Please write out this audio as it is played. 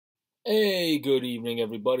Hey, good evening,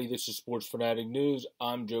 everybody. This is Sports Fanatic News.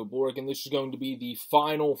 I'm Joe Bork, and this is going to be the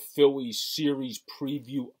final Phillies series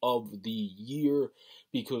preview of the year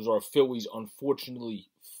because our Phillies unfortunately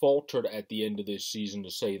faltered at the end of this season, to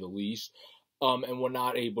say the least, and were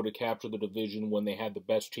not able to capture the division when they had the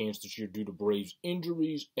best chance this year due to Braves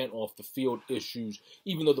injuries and off-the-field issues.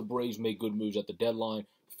 Even though the Braves made good moves at the deadline,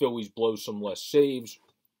 Phillies blow some less saves,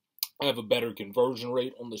 have a better conversion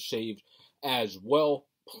rate on the saves as well.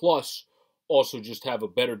 Plus, also just have a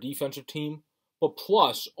better defensive team. But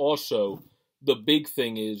plus, also, the big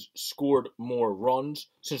thing is scored more runs.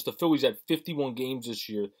 Since the Phillies had 51 games this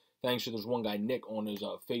year, thanks to this one guy, Nick, on his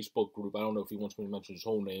Facebook group. I don't know if he wants me to mention his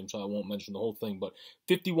whole name, so I won't mention the whole thing. But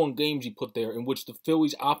 51 games he put there in which the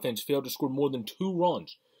Phillies offense failed to score more than 2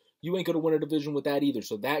 runs. You ain't going to win a division with that either.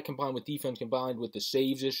 So that combined with defense, combined with the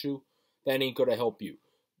saves issue, that ain't going to help you.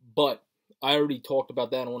 But I already talked about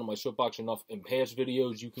that in one of my Soapbox Enough in past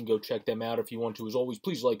videos. You can go check them out if you want to. As always,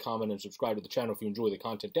 please like, comment, and subscribe to the channel if you enjoy the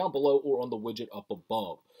content down below or on the widget up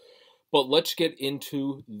above. But let's get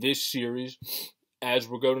into this series as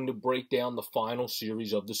we're going to break down the final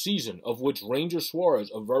series of the season, of which Ranger Suarez,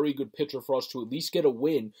 a very good pitcher for us to at least get a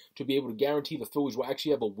win, to be able to guarantee the Phillies will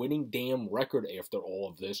actually have a winning damn record after all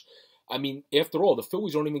of this. I mean, after all, the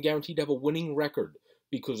Phillies aren't even guaranteed to have a winning record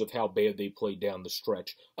because of how bad they played down the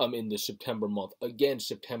stretch in the September month. Again,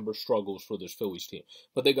 September struggles for this Phillies team.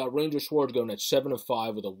 But they got Ranger Suarez going at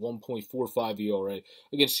 7-5 with a 1.45 ERA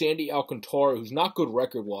against Sandy Alcantara, who's not good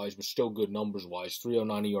record-wise, but still good numbers-wise,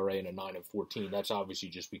 3.09 ERA and a 9-14. That's obviously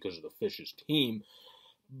just because of the Fish's team.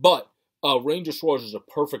 But Ranger Suarez is a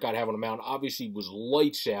perfect guy to have on the mound. Obviously, was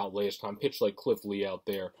lights out last time, pitched like Cliff Lee out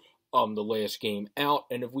there the last game out.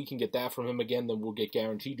 And if we can get that from him again, then we'll get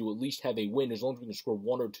guaranteed to at least have a win as long as we can score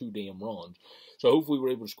 1 or 2 damn runs. So hopefully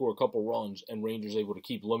we're able to score a couple runs and Ranger's able to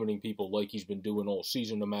keep limiting people like he's been doing all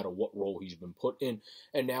season, no matter what role he's been put in.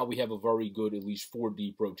 And now we have a very good, at least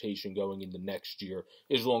 4-deep rotation going into next year,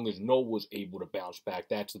 as long as Noah was able to bounce back.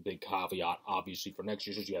 That's the big caveat, obviously, for next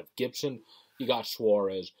year. So you have Gibson, you got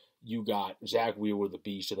Suarez, you got Zach Wheeler, the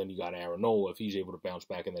beast, and then you got Aaron Nola if he's able to bounce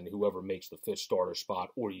back, and then whoever makes the 5th starter spot,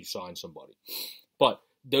 or you sign somebody. But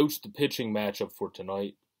those the pitching matchup for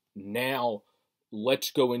tonight. Now,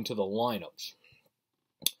 let's go into the lineups.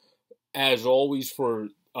 As always, for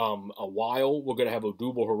a while, we're going to have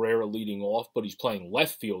Odubel Herrera leading off, but he's playing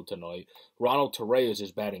left field tonight. Ronald Torreyes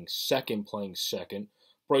is batting second, playing second.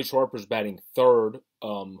 Bryce Harper's batting third,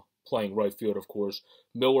 playing right field, of course.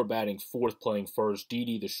 Miller batting fourth, playing first.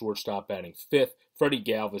 Didi, the shortstop, batting fifth. Freddie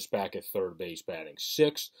Galvis back at third base, batting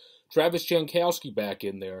sixth. Travis Jankowski back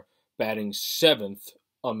in there, batting seventh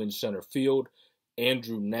in center field.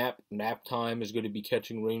 Andrew Nap time is going to be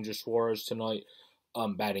catching Ranger Suarez tonight,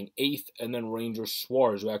 batting eighth. And then Ranger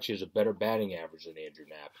Suarez, who actually has a better batting average than Andrew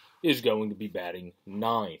Nap, is going to be batting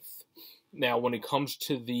ninth. Now, when it comes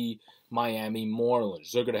to the Miami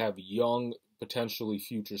Marlins, they're going to have young, potentially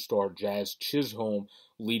future star Jazz Chisholm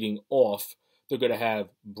leading off. They're going to have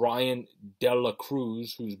Brian De La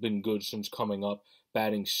Cruz, who's been good since coming up,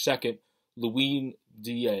 batting second. Luis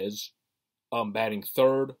Diaz batting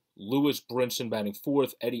third. Lewis Brinson batting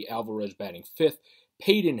fourth. Eddie Alvarez batting fifth.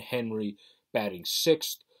 Peyton Henry batting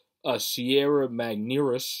sixth. Sierra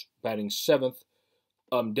Magneris batting seventh.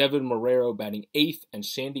 Devin Marrero batting eighth. And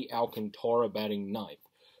Sandy Alcantara batting ninth.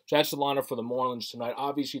 So that's the lineup for the Marlins tonight.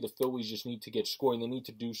 Obviously, the Phillies just need to get scoring. They need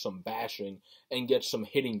to do some bashing and get some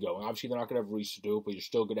hitting going. Obviously, they're not going to have Reese to do it, but you're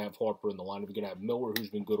still going to have Harper in the lineup. You're going to have Miller, who's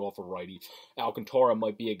been good off a righty. Alcantara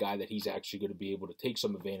might be a guy that he's actually going to be able to take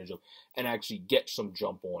some advantage of and actually get some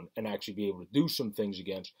jump on and actually be able to do some things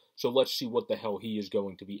against. So let's see what the hell he is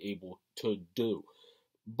going to be able to do.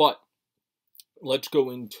 But let's go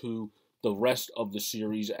into the rest of the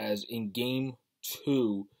series, as in Game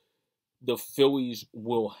 2, the Phillies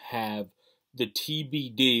will have the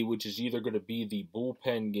TBD, which is either going to be the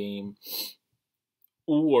bullpen game,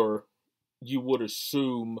 or you would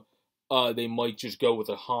assume they might just go with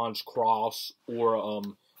a Hans Cross, or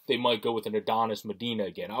they might go with an Adonis Medina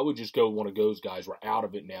again. I would just go one of those guys. We're out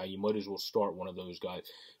of it now. You might as well start one of those guys.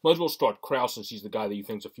 Might as well start Krause, since he's the guy that you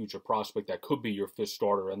think is a future prospect that could be your 5th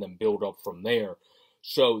starter, and then build up from there.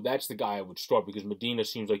 So that's the guy I would start, because Medina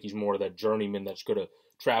seems like he's more of that journeyman that's going to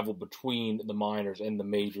travel between the minors and the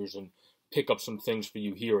majors and pick up some things for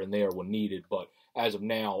you here and there when needed. But as of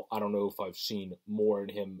now, I don't know if I've seen more in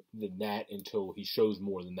him than that until he shows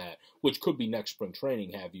more than that, which could be next spring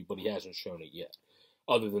training, have you, but he hasn't shown it yet.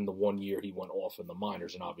 Other than the 1 year he went off in the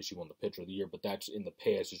minors and obviously won the pitcher of the year, but that's in the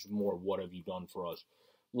past. It's more, what have you done for us?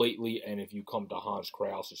 lately, and if you come to Hans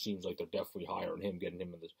Krause, it seems like they're definitely hiring him, getting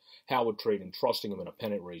him in the Howard trade, and trusting him in a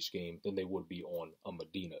pennant race game than they would be on a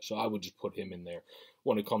Medina. So I would just put him in there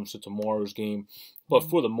when it comes to tomorrow's game. But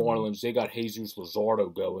for the Marlins, they got Jesus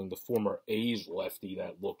Luzardo going, the former A's lefty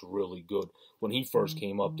that looked really good when he first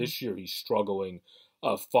came up. This year he's struggling,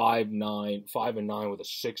 5-9 with a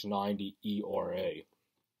 6.90 ERA.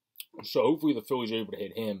 So hopefully the Phillies are able to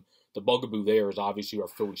hit him. The bugaboo there is obviously our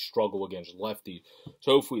Phillies struggle against lefties.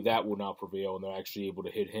 So hopefully that will not prevail and they're actually able to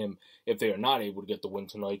hit him if they are not able to get the win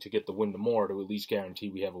tonight, to get the win tomorrow, to at least guarantee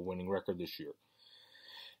we have a winning record this year.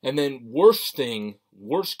 And then worst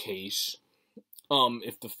case,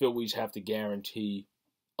 if the Phillies have to guarantee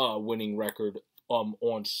a winning record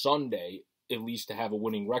on Sunday, at least to have a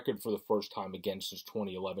winning record for the first time again since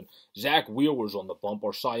 2011. Zach Wheeler's on the bump,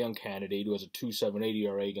 our Cy Young candidate, who has a 2.78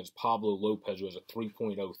 ERA against Pablo Lopez, who has a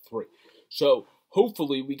 3.03. So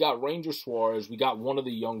hopefully we got Ranger Suarez, we got one of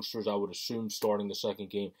the youngsters, I would assume, starting the second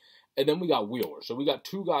game, and then we got Wheeler. So we got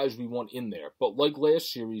two guys we want in there. But like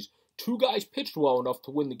last series, two guys pitched well enough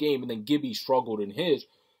to win the game, and then Gibby struggled in his.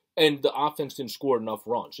 And the offense didn't score enough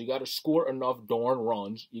runs. You got to score enough darn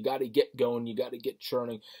runs. You got to get going. You got to get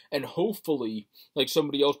churning. And hopefully, like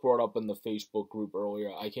somebody else brought up in the Facebook group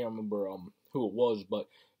earlier, I can't remember who it was, but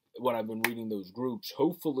when I've been reading those groups,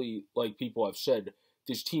 hopefully, like people have said,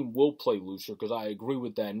 this team will play looser, because I agree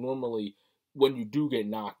with that. Normally, when you do get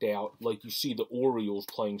knocked out, like you see the Orioles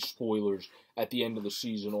playing spoilers at the end of the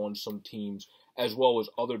season on some teams, as well as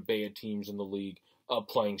other bad teams in the league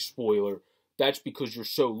playing spoiler. That's because you're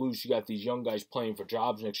so loose. You got these young guys playing for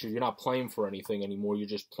jobs next year. You're not playing for anything anymore. You're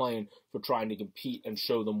just playing for trying to compete and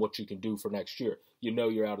show them what you can do for next year. You know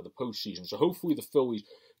you're out of the postseason. So hopefully the Phillies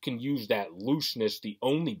can use that looseness, the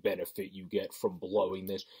only benefit you get from blowing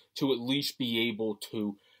this, to at least be able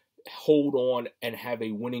to hold on and have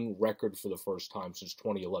a winning record for the first time since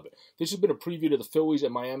 2011. This has been a preview to the Phillies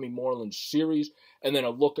and Miami Marlins series, and then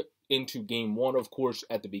a look into Game 1, of course,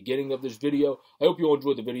 at the beginning of this video. I hope you all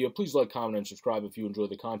enjoyed the video. Please like, comment, and subscribe if you enjoy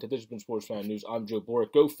the content. This has been Sports Fan News. I'm Joe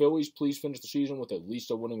Boric. Go Phillies. Please finish the season with at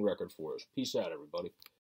least a winning record for us. Peace out, everybody.